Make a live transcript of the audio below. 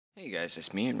Hey guys,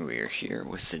 it's me and we are here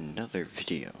with another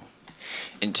video.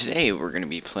 And today we're going to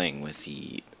be playing with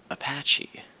the Apache.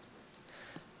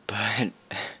 But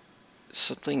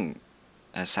something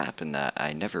has happened that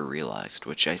I never realized,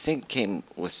 which I think came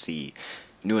with the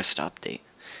newest update.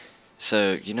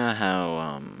 So, you know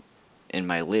how in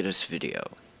my latest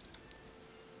video,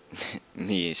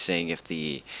 me saying if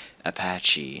the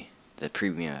Apache, the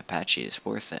premium Apache is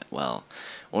worth it. Well,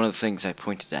 one of the things I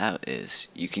pointed out is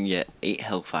you can get 8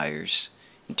 Hellfires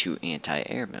and 2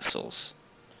 anti-air missiles.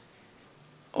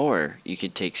 Or you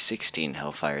could take 16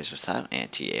 Hellfires without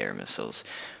anti-air missiles.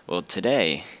 Well,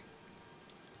 today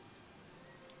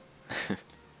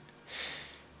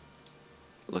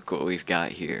look what we've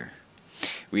got here.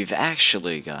 We've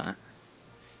actually got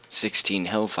 16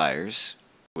 Hellfires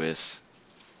with,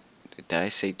 did I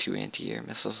say 2 anti-air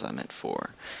missiles? I meant 4.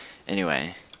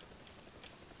 Anyway,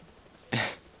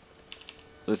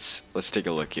 let's take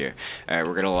a look here. Alright,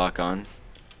 we're gonna lock on.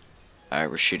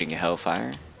 Alright, we're shooting a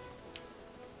Hellfire.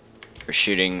 We're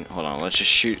shooting, hold on, let's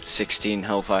just shoot 16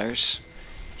 Hellfires.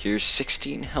 Here's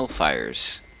 16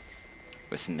 Hellfires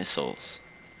with missiles.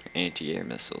 Anti-air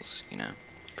missiles, you know,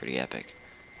 pretty epic.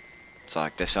 Let's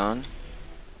lock this on.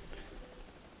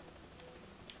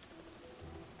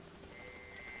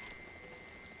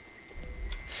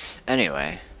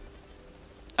 Anyway,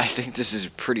 I think this is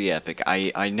pretty epic.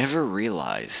 I never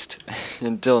realized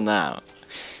until now.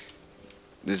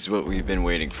 This is what we've been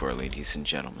waiting for, ladies and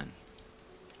gentlemen.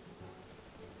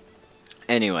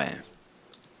 Anyway,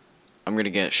 I'm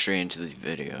gonna get straight into the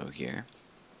video here.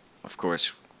 Of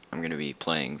course, I'm gonna be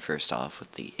playing first off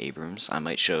with the Abrams. I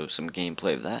might show some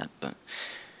gameplay of that, but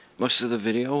most of the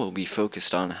video will be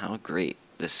focused on how great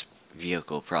this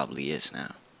vehicle probably is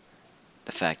now.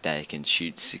 The fact that it can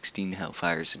shoot 16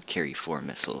 Hellfires and carry 4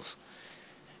 missiles.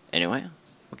 Anyway,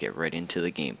 we'll get right into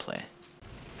the gameplay.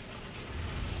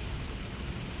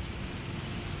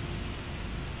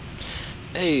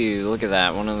 Hey, look at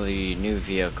that, one of the new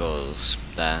vehicles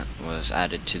that was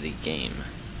added to the game.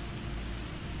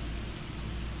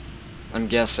 I'm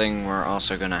guessing we're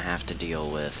also gonna have to deal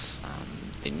with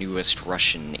the newest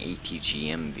Russian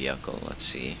ATGM vehicle. Let's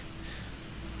see.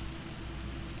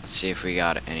 Let's see if we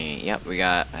got any. Yep, we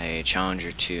got a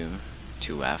Challenger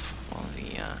 2F, one of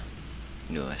the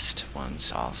newest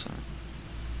ones also.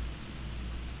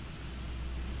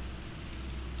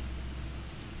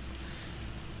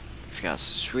 We've got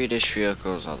some Swedish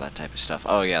vehicles, all that type of stuff.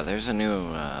 Oh yeah, there's a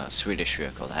new Swedish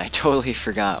vehicle that I totally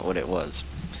forgot what it was.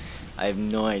 I have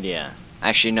no idea.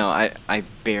 Actually, no, I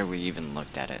barely even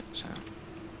looked at it, so.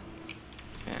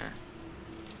 Yeah.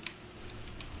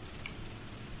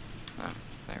 Oh,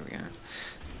 there we go.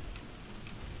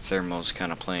 Thermal's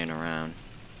kind of playing around.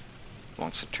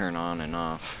 Wants to turn on and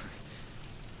off.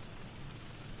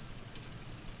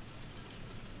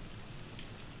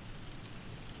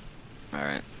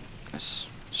 Alright, let's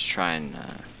try and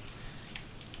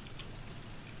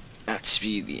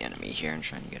outspeed the enemy here and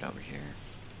try and get over here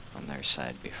on their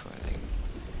side before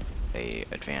they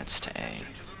advance to A.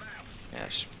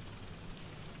 Yes.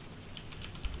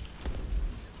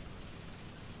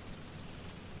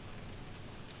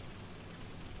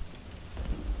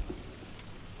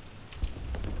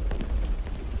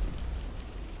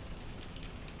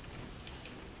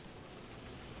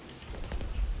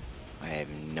 I have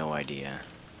no idea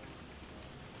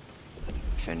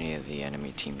if any of the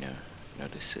enemy team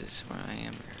notices where I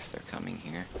am or if they're coming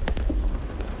here.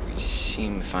 We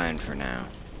seem fine for now.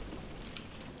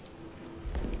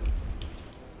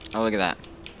 Oh, look at that.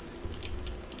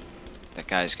 That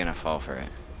guy's gonna fall for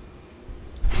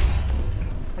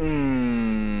it.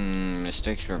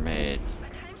 Mistakes were made.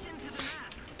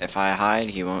 If I hide,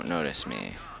 he won't notice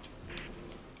me.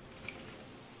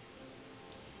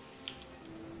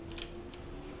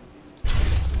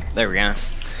 There we go.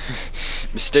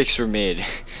 Mistakes were made.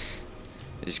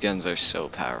 These guns are so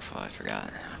powerful, I forgot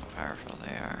how powerful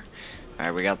they are.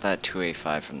 Alright, we got that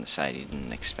 2A5 from the side, you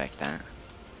didn't expect that.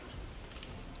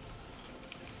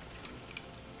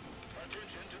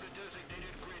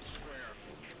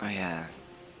 Oh yeah.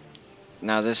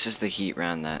 Now this is the heat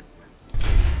round that...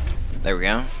 There we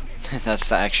go. That's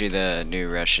actually the new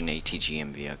Russian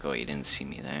ATGM vehicle, you didn't see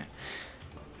me there.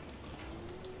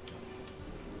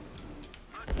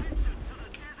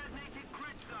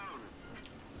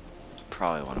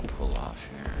 Probably want to pull off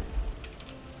here.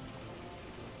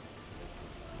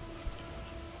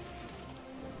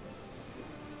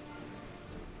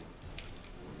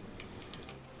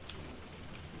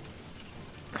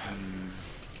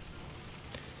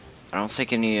 I don't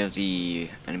think any of the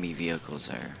enemy vehicles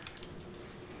are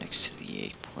next to the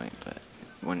 8 point, but it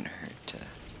wouldn't hurt to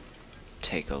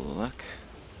take a look.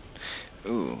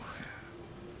 Ooh.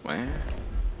 Where?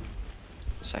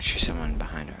 There's actually someone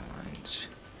behind our lines.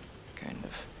 Kind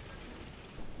of.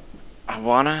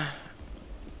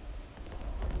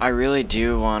 I really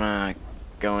do wanna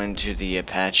go into the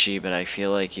Apache, but I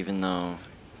feel like even though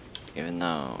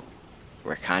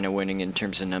we're kind of winning in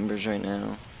terms of numbers right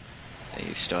now, that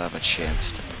you still have a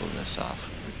chance to pull this off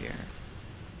over here.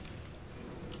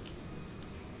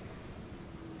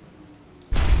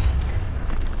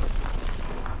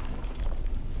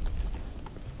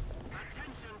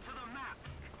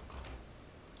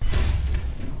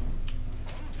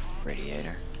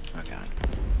 Radiator. Oh god.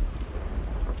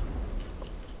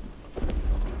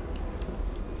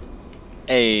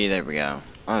 Hey, there we go.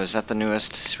 Oh, is that the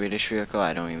newest Swedish vehicle?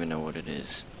 I don't even know what it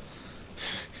is.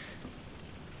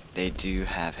 They do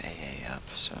have AA up,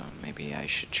 so maybe I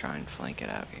should try and flank it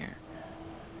out here.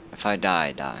 If I die,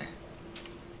 I die.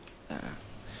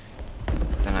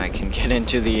 Then I can get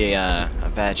into the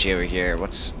Apache over here.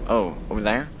 What's... Oh, over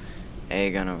there? AA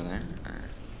gun over there.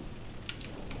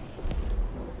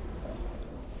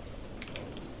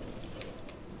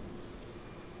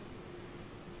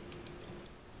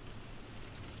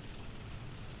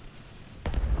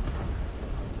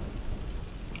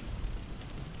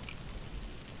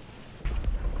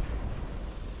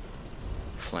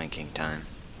 Flanking time.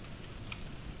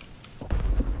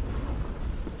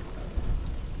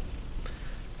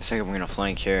 I think I'm gonna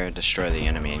flank here, destroy the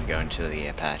enemy, and go into the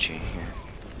Apache here.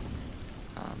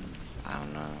 I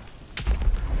don't know.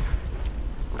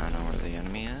 I don't know where the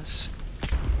enemy is.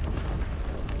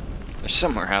 They're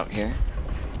somewhere out here.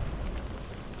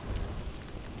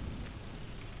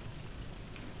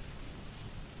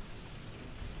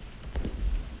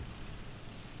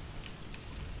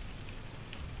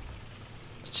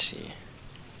 Let's see.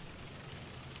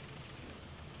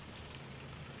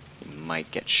 You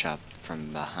might get shot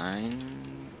from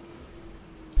behind.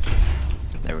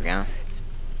 There we go.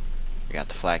 We got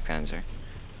the flak panzer.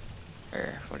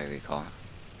 Or whatever you call it.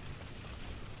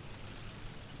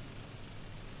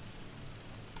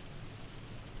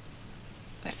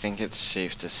 I think it's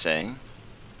safe to say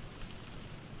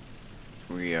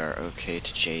we are okay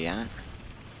to J-Yacht.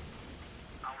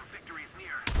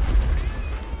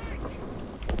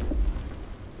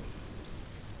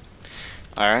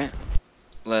 Alright,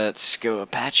 let's go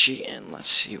Apache and let's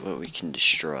see what we can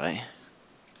destroy.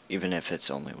 Even if it's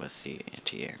only with the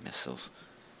anti-air missiles.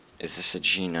 Is this a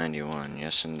G91?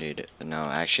 Yes indeed. No,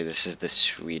 actually this is the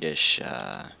Swedish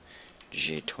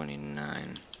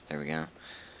G29. There we go.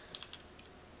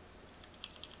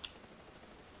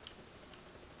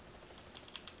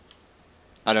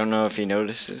 I don't know if he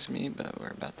notices me, but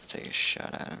we're about to take a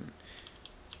shot at him.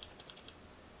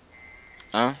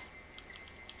 Oh?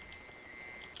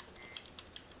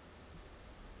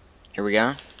 Here we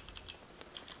go.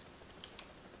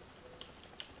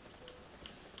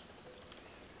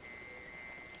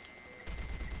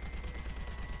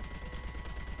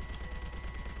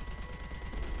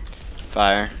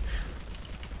 Fire.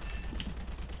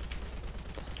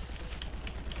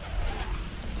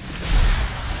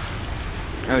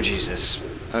 Oh Jesus.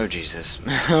 Oh Jesus.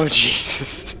 Oh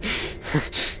Jesus.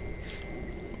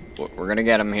 We're gonna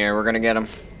get him here. We're gonna get him.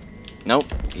 Nope.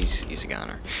 He's a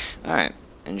goner. Alright.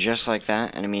 And just like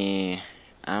that, enemy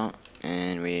out.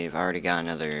 And we've already got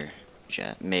another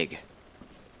jet. MiG.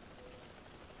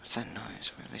 What's that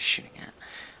noise? Where are they shooting at?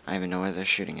 I don't even know where they're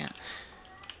shooting at.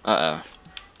 Uh-oh.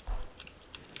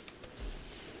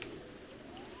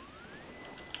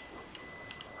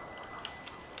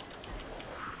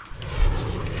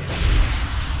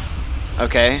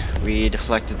 Okay, we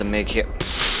deflected the MiG here.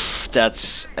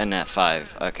 That's an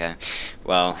F5. Okay,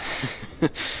 well, I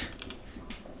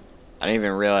didn't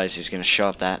even realize he was gonna show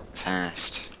up that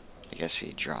fast. I guess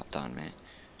he dropped on me.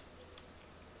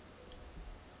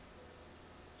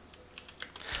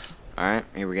 Alright,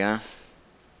 here we go.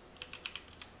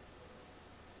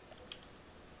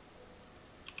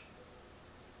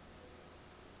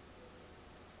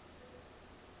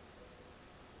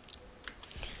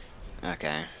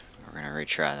 Okay, we're gonna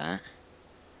retry that.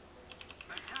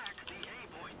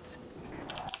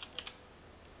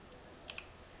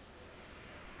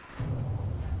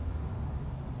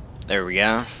 There we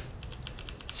go.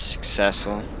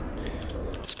 Successful.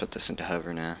 Let's put this into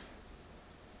hover now.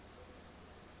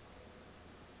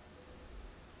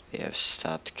 They have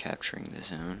stopped capturing the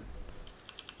zone.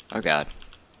 Oh god.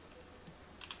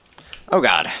 Oh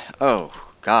god. Oh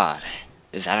god.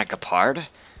 Is that a Gepard?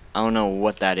 I don't know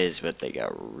what that is, but they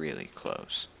got really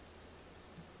close.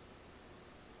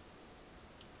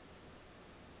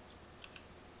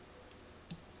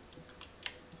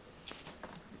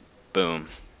 Boom.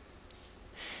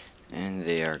 And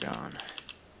they are gone.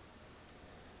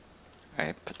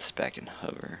 Alright, put this back in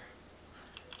hover.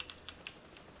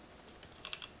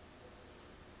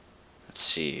 Let's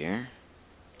see here.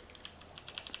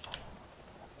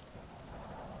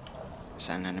 Is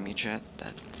that an enemy jet?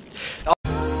 That. Oh.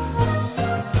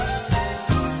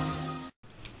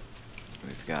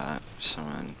 We've got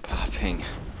someone popping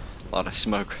a lot of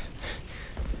smoke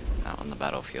out on the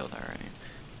battlefield already.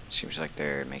 Seems like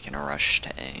they're making a rush to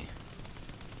A.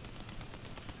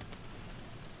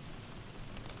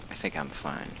 I think I'm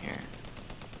fine here.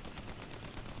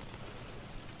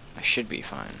 I should be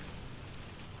fine.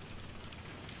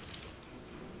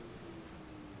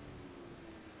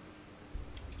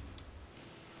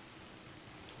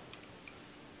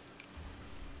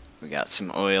 We got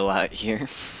some oil out here.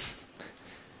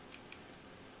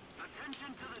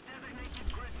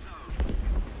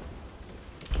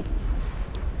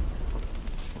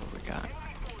 What we got?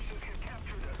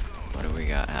 What do we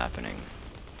got happening?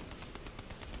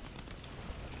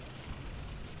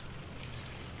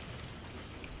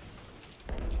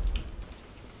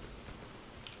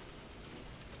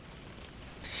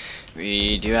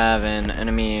 We do have an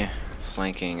enemy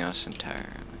flanking us entirely.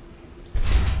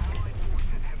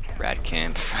 Rad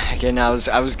camp. Again, I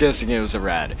was guessing it was a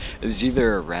rad. It was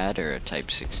either a rad or a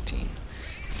type 16.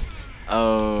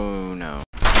 Oh no.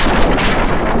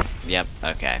 Yep,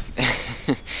 okay.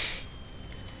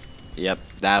 Yep,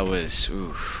 that was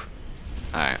oof.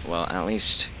 Alright, well at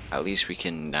least we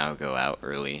can now go out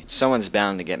early. Someone's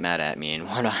bound to get mad at me and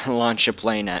wanna launch a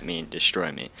plane at me and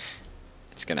destroy me.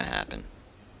 It's gonna happen.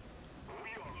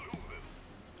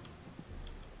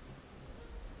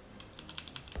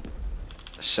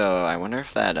 So I wonder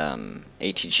if that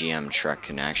ATGM truck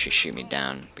can actually shoot me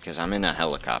down, because I'm in a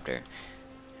helicopter.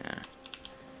 Yeah.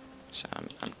 So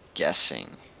I'm guessing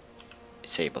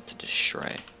it's able to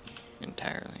destroy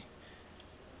entirely.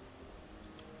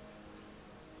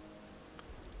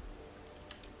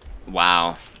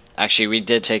 Wow. Actually, we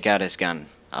did take out his gun.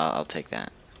 I'll take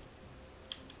that.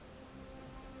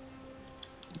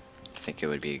 I think it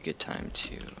would be a good time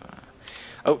to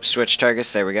oh, switch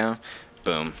targets. There we go.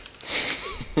 Boom.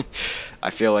 I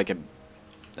feel like a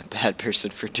bad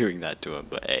person for doing that to him,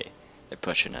 but hey, they're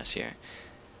pushing us here.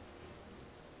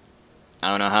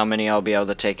 I don't know how many I'll be able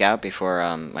to take out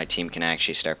before my team can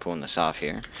actually start pulling this off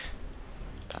here.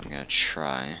 But I'm gonna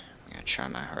try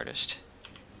my hardest.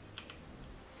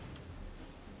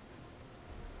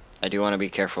 I do want to be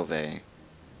careful of A.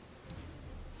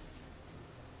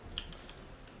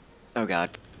 Oh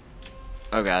god.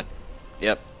 Oh god.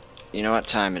 Yep. You know what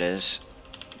time it is.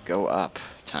 Go up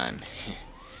time.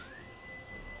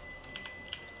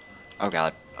 Oh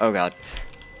god. Oh god.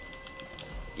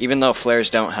 Even though flares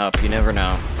don't help, you never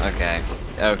know. Okay.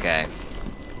 Okay.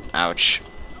 Ouch.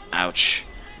 Ouch.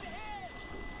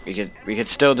 We could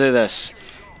still do this.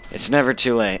 It's never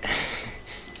too late.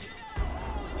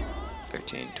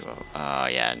 13, 12. Oh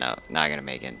yeah, no. Not gonna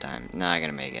make it in time. Not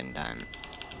gonna make it in time.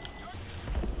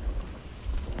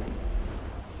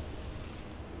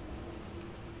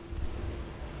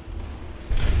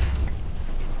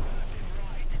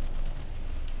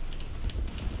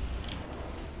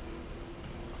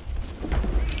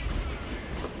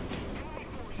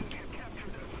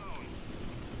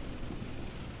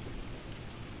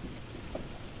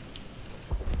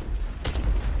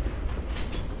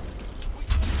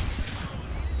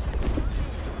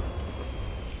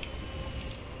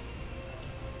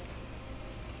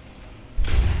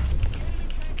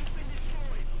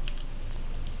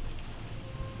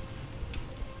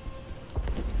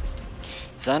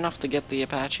 Is that enough to get the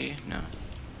Apache? No.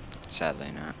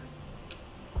 Sadly not.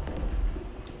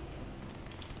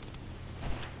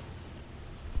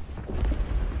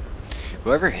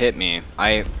 Whoever hit me,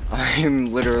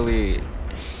 I'm literally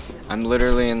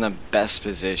in the best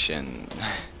position.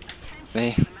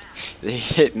 They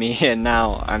hit me and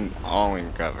now I'm all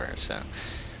in cover, so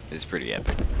it's pretty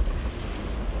epic.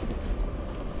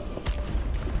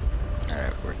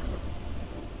 Alright, we're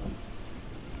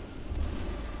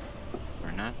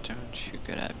not doing too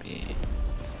good at B.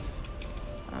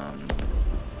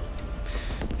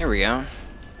 Here we go.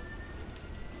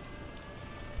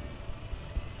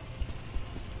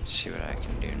 Let's see what I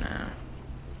can do now.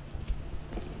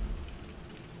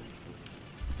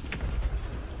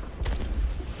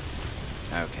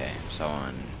 Okay,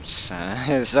 someone's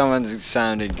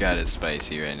sounding kinda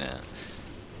spicy right now.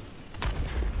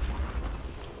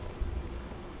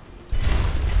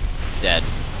 Dead.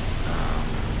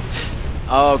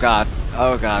 Oh god,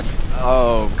 oh god,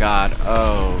 oh god,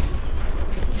 oh.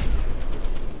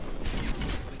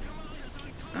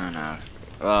 Oh no.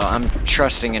 Well, I'm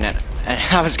trusting in it. And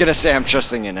I was gonna say I'm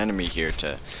trusting an enemy here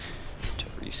to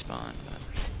respawn, but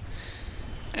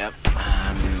yep,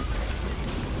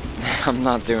 I'm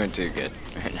not doing too good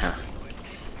right now.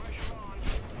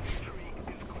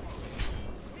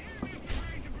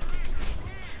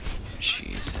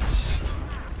 Jesus.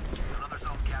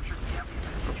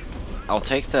 I'll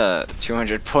take the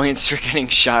 200 points for getting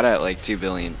shot at like 2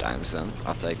 billion times then.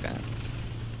 I'll take that.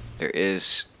 There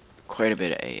is quite a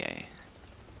bit of AA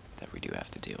that we do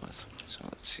have to deal with. So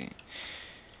let's see.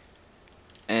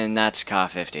 And that's Ka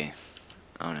 50.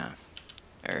 Oh no.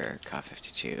 Or Ka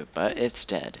 52. But it's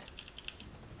dead.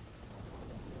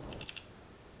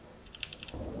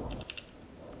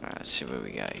 Alright, let's see what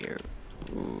we got here.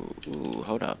 Ooh,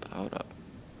 hold up.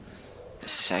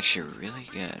 This is actually really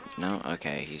good. No?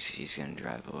 Okay, he's gonna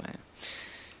drive away.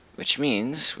 Which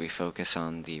means we focus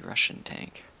on the Russian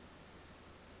tank.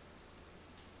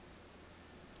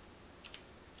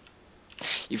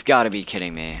 You've got to be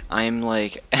kidding me. I'm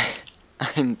like...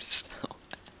 I'm so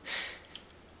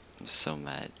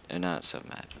mad. Not so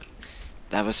mad,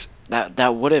 but...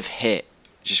 That would have hit.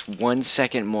 Just 1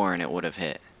 second more and it would have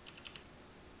hit.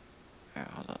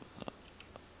 Alright, hold up.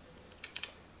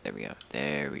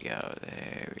 There we go.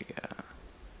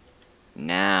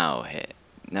 Now hit.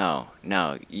 No,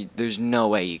 there's no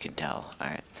way you can tell.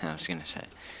 Alright, I was gonna say.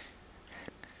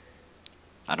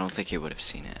 I don't think he would have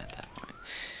seen it at that point.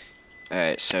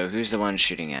 Alright, so who's the one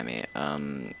shooting at me?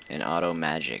 An auto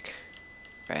magic.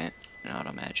 Right? An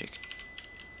auto magic.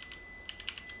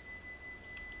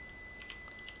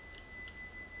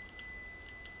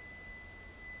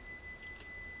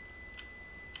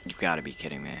 You've gotta be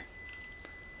kidding me.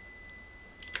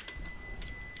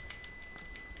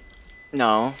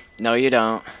 No, you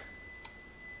don't.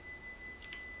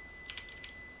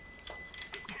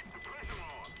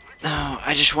 No,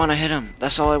 I just want to hit him.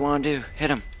 That's all I want to do. Hit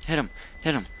him.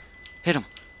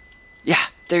 Yeah,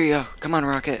 there you go. Come on,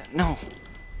 Rocket. No,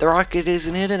 the Rocket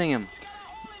isn't hitting him.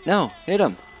 No, hit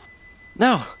him.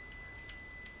 No,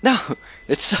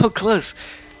 it's so close.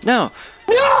 No.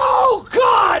 No,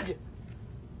 God!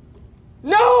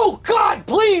 No, God,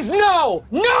 please, no!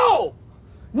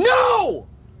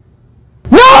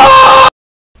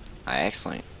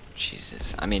 Excellent.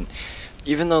 Jesus. I mean,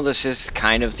 even though this is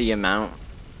kind of the amount,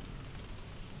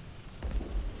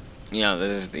 you know,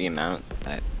 this is the amount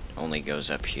that only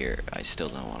goes up here, I still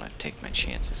don't want to take my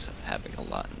chances of having a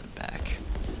lot in the back.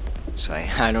 So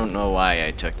I don't know why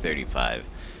I took 35.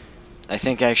 I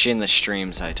think actually in the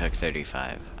streams I took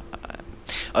 35.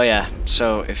 Oh yeah,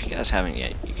 so if you guys haven't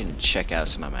yet, you can check out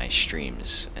some of my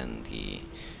streams in the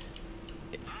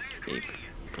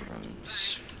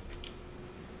Abrams.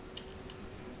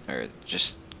 Or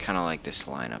just kind of like this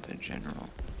lineup in general.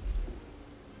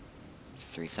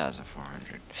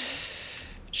 3,400.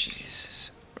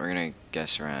 Jesus. We're gonna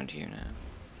guess around here now.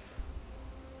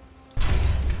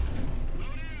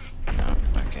 Oh,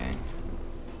 okay.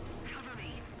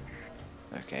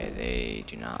 Okay, they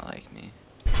do not like me.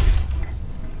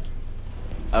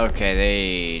 Okay,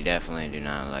 they definitely do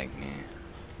not like me.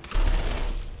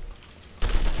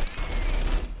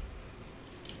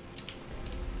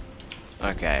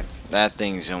 Okay, that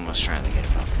thing's almost trying to get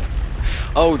above me.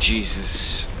 Oh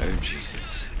Jesus! Oh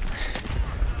Jesus!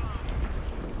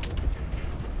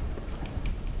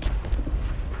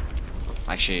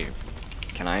 Actually,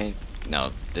 can I?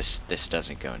 No, this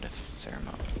doesn't go into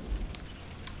thermo.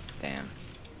 Damn.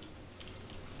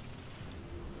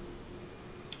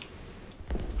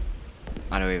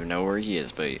 I don't even know where he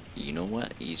is, but you know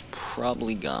what? He's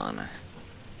probably gone.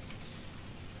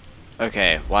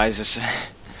 Okay, why is this?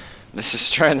 This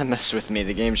is trying to mess with me.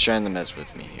 The game's trying to mess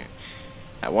with me here.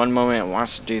 At one moment it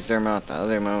wants to do thermal, at the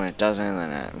other moment it doesn't,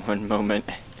 and at one moment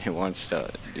it wants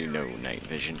to do no night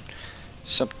vision.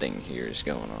 Something here is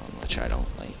going on, which I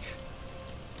don't like.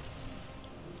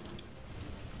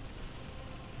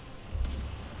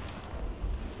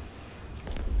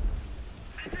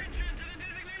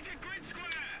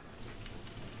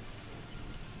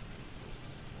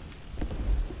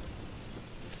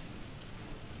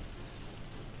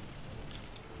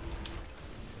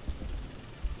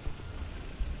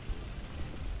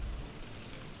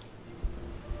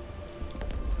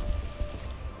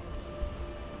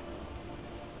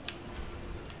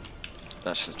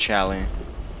 That's the challenge.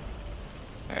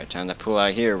 Alright, time to pull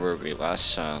out here where we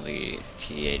last saw the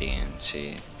T-80 and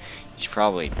see. He's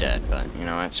probably dead, but you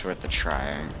know, it's worth a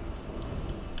try.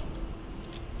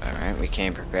 Alright, we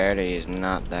came prepared. He's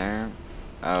not there.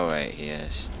 Oh wait, he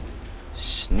is.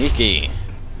 Sneaky!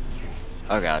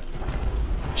 Oh god.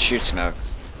 Shoot smoke.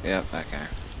 Yep, okay.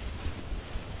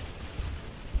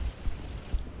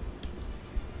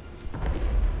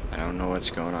 I don't don't know what's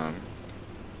going on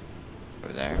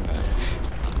over there,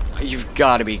 but you've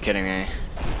got to be kidding me.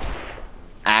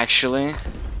 Actually,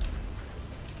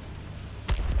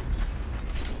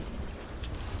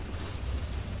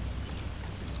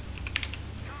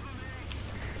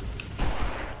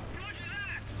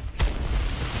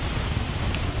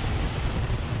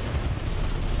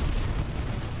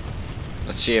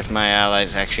 let's see if my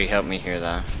allies actually help me here,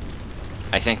 though.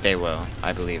 I think they will.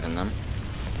 I believe in them.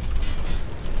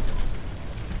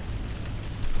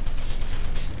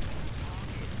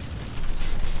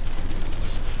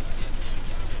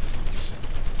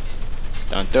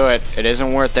 Don't do it. It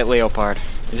isn't worth it, Leopard.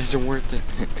 It isn't worth it.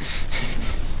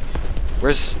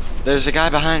 There's a guy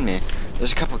behind me.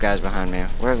 There's a couple guys behind me.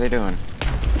 What are they doing?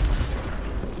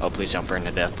 Oh, please don't burn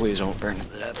to death. Please don't burn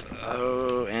to death.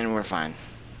 Oh, and we're fine.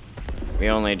 We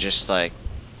only just like...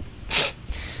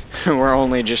 we're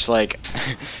only just like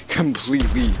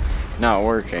completely not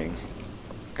working.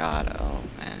 God, oh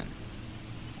man.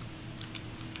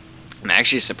 I'm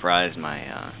actually surprised my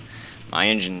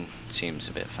engine seems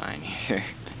a bit fine here.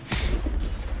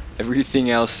 Everything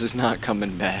else is not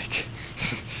coming back.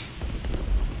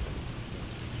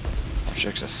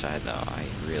 Jokes aside though, I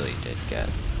really did get...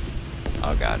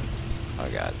 Oh god. Oh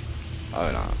god.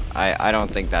 Oh no. I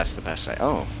don't think that's the best side.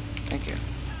 Oh, thank you.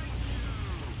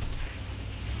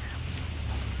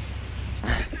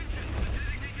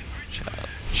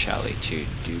 Charlie 2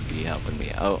 do be helping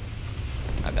me. Oh,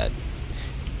 I bet.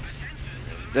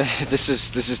 This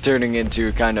is turning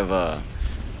into kind of a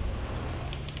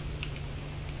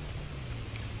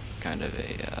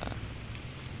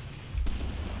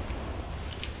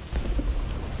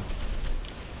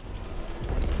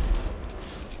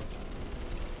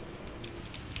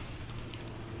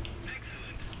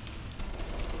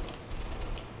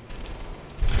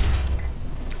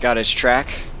got his track.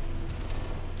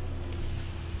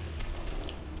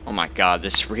 Oh my god,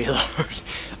 this reload.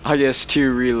 I guess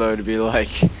 2 reload to be like,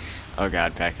 oh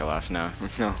god, packet loss, no,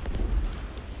 no.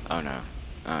 Oh no,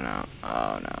 oh no,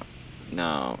 oh no,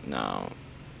 no, no,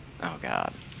 oh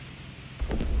god.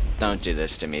 Don't do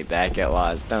this to me, packet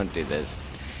loss, don't do this.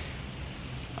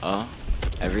 Oh,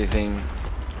 everything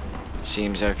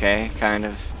seems okay, kind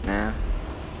of, now.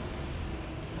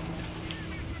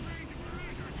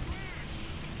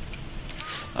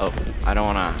 Oh, I don't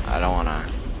wanna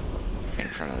get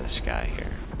in front of this guy here.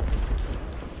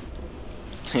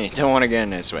 You don't wanna get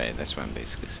in his way, that's what I'm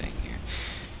basically saying here.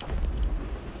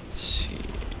 Let's see.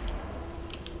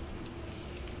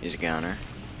 He's a gunner.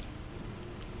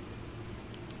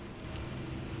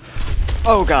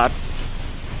 Oh god.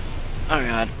 Oh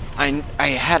god. I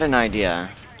had an idea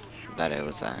that it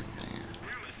was that.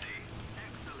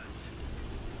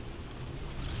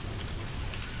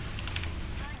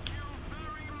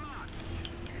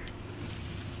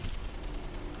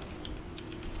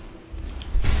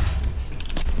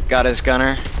 Got his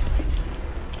gunner.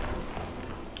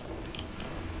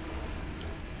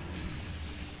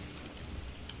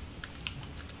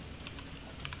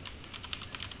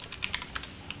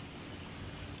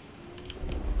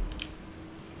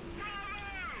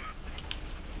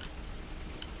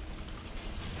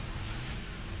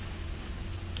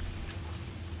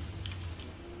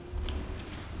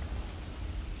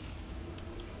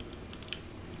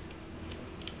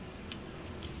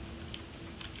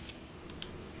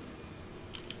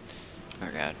 Oh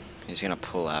god, he's gonna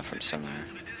pull out from somewhere.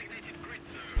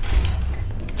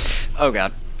 Oh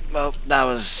god, well that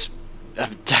was a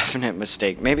definite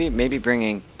mistake. Maybe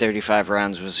bringing 35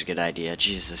 rounds was a good idea.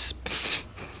 Jesus.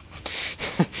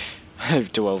 I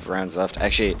have 12 rounds left.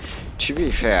 Actually, to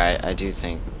be fair, I do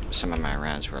think some of my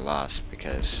rounds were lost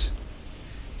because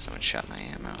someone shot my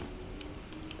ammo.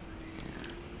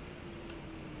 Yeah.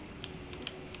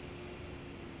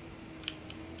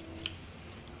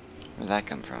 Where'd that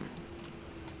come from?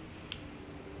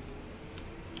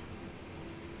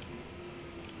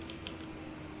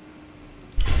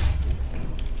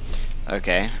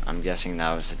 Okay, I'm guessing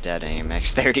that was a dead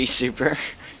AMX-30 Super.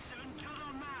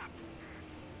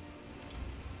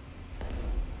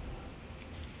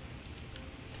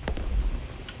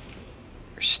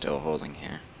 We're still holding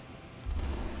here.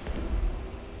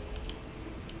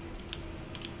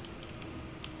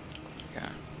 Go.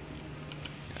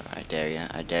 Go, I dare ya,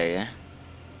 I dare ya.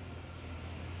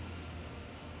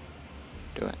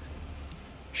 Do it.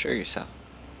 Show yourself.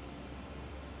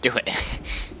 Do it.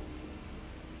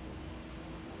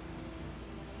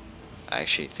 I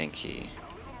actually think he's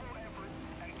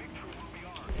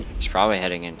probably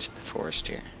heading into the forest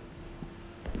here.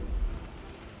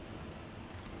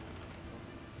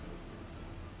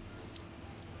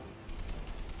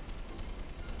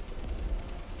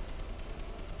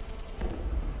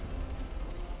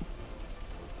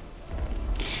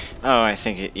 Oh, I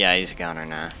think yeah, he's a gunner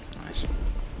now. Nice.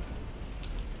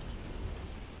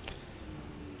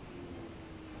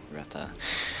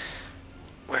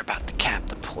 We're about to cap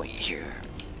the point here.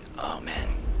 Oh man,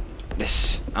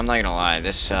 I'm not gonna lie,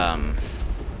 this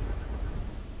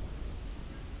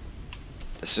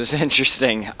was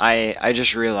interesting. I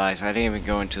just realized I didn't even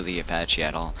go into the Apache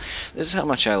at all. This is how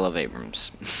much I love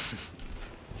Abrams.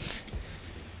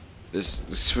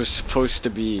 This was supposed to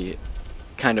be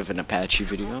kind of an Apache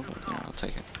video, but yeah, I'll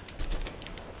take it.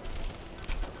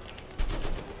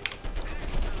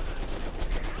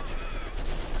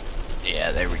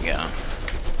 Yeah, there we go.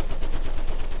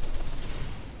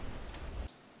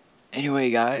 Anyway,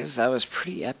 guys, that was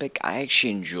pretty epic. I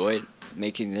actually enjoyed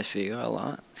making this video a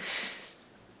lot.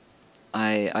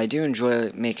 I do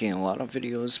enjoy making a lot of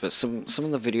videos, but some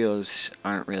of the videos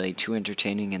aren't really too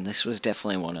entertaining, and this was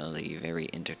definitely one of the very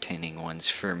entertaining ones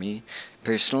for me,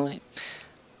 personally.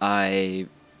 I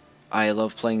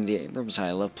love playing the Abrams,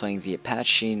 I love playing the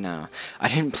Apache. Now, I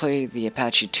didn't play the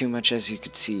Apache too much, as you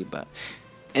could see, but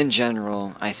in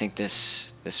general, I think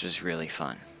this was really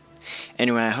fun.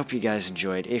 Anyway, I hope you guys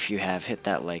enjoyed. If you have, hit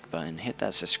that like button, hit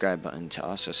that subscribe button to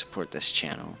also support this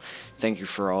channel. Thank you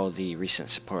for all the recent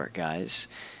support, guys.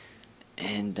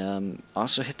 And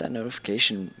also hit that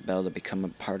notification bell to become a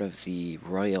part of the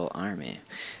Royal Army.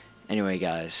 Anyway,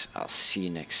 guys, I'll see you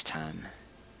next time.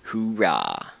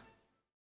 Hoorah!